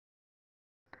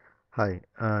Hi,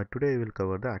 today we will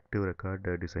cover the active record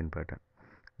design pattern.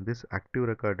 This active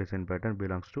record design pattern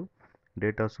belongs to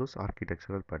data source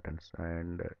architectural patterns,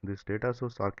 and this data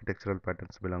source architectural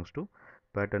patterns belongs to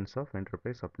patterns of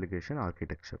enterprise application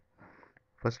architecture.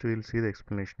 First, we will see the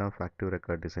explanation of active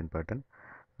record design pattern.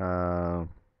 Uh,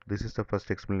 this is the first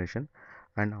explanation.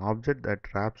 An object that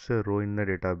wraps a row in a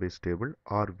database table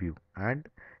or view and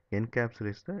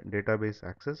encapsulates the database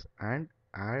access and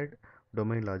add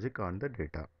domain logic on the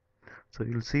data. So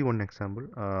you'll see one example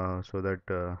so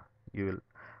that you will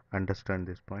understand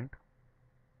this point.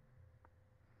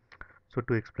 So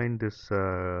to explain this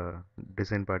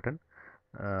design pattern,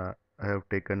 I have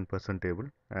taken person table,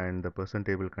 and the person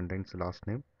table contains last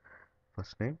name,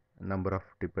 first name, number of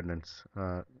dependents,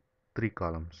 three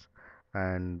columns,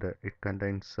 and it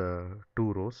contains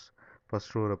two rows.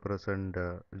 First row represent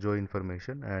Joe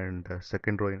information, and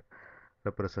second row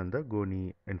represent the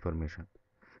Goni information.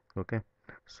 Okay,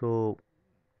 so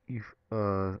if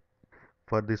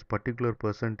for this particular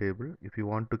person table, if you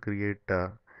want to create a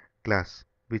class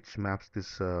which maps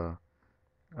this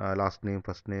last name,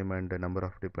 first name, and the number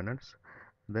of dependents,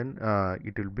 then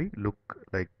it will be look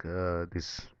like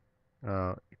this.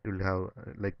 It will have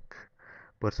like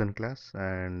person class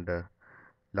and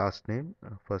last name,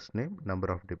 first name, number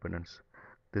of dependents.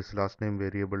 This last name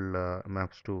variable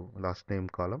maps to last name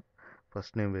column,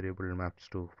 first name variable maps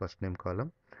to first name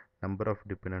column, number of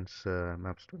dependents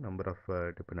maps to number of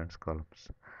dependents columns.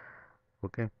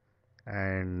 Okay,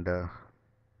 and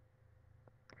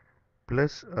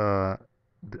plus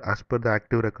as per the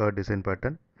active record design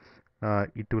pattern,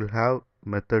 it will have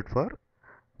method for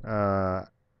uh,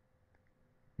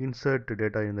 insert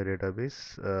data in the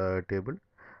database table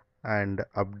and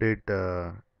update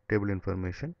table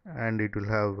information, and it will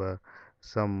have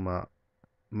some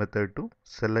method to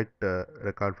select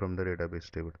record from the database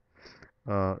table.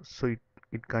 So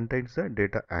it contains the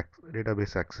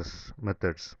database access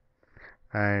methods,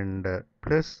 and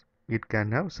plus it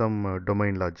can have some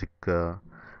domain logic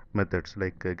methods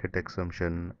like get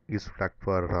exemption, is flag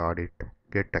for audit,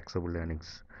 get taxable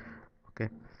earnings. Okay,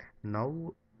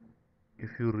 now if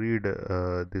you read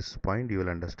this point, you will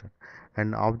understand.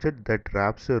 An object that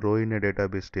wraps a row in a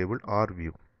database table or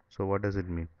view. So what does it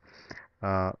mean?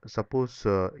 Suppose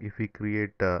if we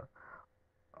create a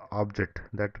object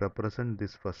that represent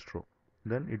this first row,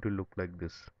 then it will look like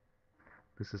this.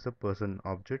 This is a person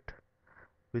object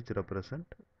which represent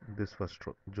this first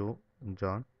row, Joe,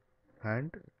 John,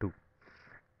 and 2.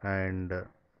 And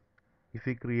if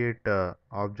we create a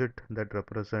object that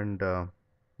represent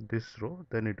this row,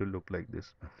 then it will look like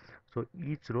this. So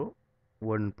each row,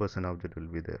 one person object will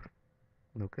be there.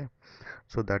 Okay,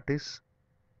 so that is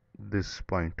this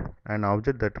point. An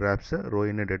object that wraps a row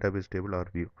in a database table or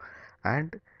view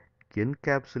and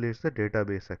encapsulates the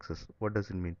database access. What does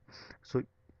it mean? So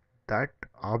that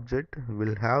object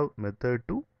will have method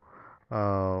to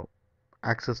uh,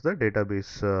 access the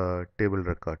database table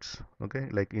records. Okay,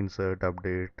 like insert,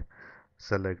 update,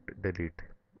 select, delete,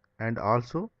 and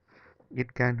also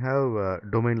it can have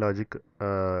domain logic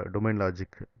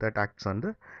that acts on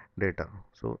the data.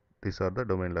 So these are the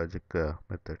domain logic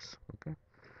methods. Okay,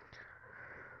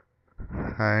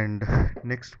 and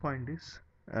next point is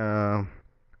uh,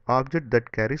 object that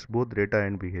carries both data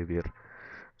and behavior.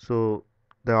 So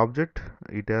the object,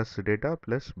 it has data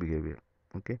plus behavior.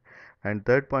 Okay, and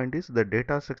third point is the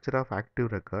data structure of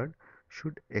active record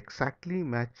should exactly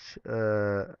match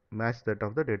that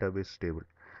of the database table.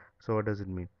 So what does it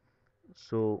mean?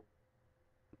 So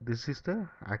this is the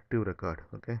active record,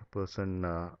 okay, person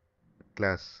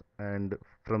class, and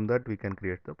from that we can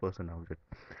create the person object.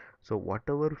 So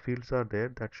whatever fields are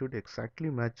there, that should exactly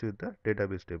match with the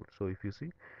database table. So if you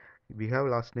see, we have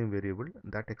last name variable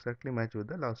that exactly match with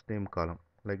the last name column,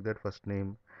 like that, first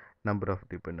name, number of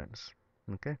dependents.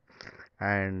 Okay,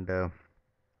 and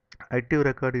active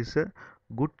record is a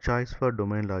good choice for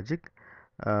domain logic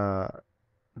uh,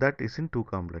 that isn't too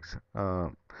complex.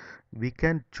 We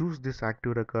can choose this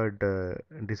active record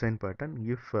design pattern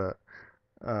if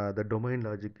the domain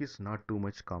logic is not too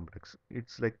much complex.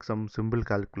 It's like some simple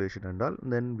calculation and all,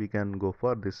 then we can go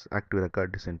for this active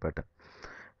record design pattern.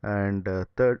 And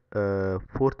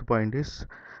fourth point is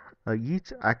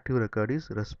each active record is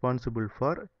responsible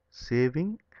for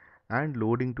saving and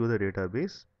loading to the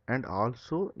database, and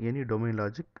also any domain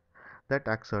logic that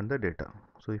acts on the data.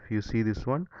 So if you see this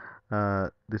one,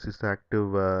 this is the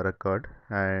active record,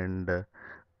 and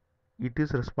it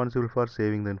is responsible for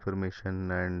saving the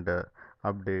information and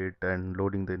update and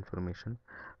loading the information.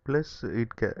 Plus it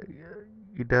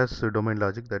has a domain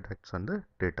logic that acts on the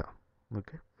data.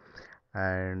 Okay,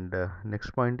 and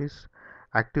next point is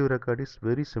active record is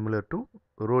very similar to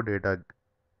row data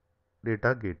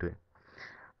gateway.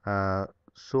 Uh,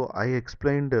 so I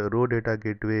explained row data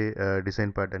gateway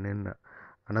design pattern in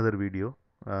another video.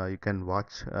 You can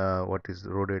watch what is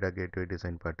row data gateway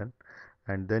design pattern,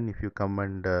 and then if you come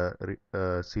and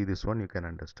see this one, you can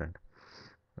understand.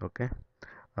 Okay.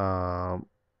 Um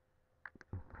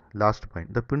Last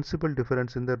point: the principal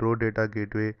difference in the row data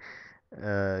gateway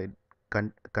uh,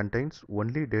 contains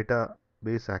only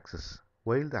database access,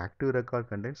 while the active record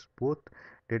contains both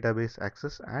database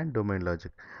access and domain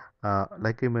logic.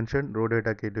 Like I mentioned, row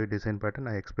data gateway design pattern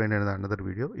I explained in another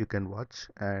video. You can watch,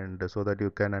 and so that you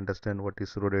can understand what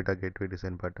is row data gateway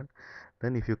design pattern.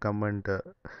 Then if you come and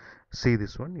see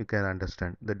this one, you can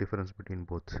understand the difference between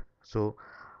both. So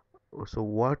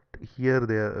what here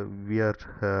we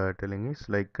are telling is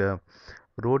like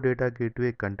row data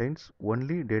gateway contains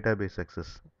only database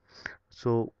access.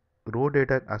 So row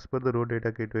data, as per the row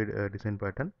data gateway design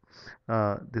pattern,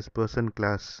 this person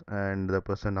class and the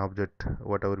person object,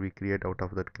 whatever we create out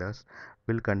of that class,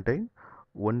 will contain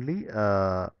only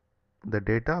the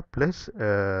data plus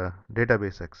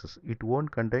database access. It won't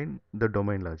contain the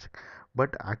domain logic.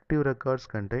 But active records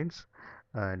contains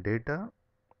data,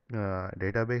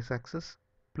 database access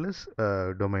plus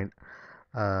domain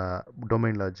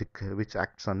logic which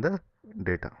acts on the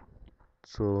data.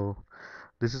 So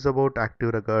this is about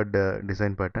active record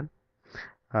design pattern.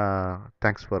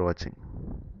 Thanks for watching.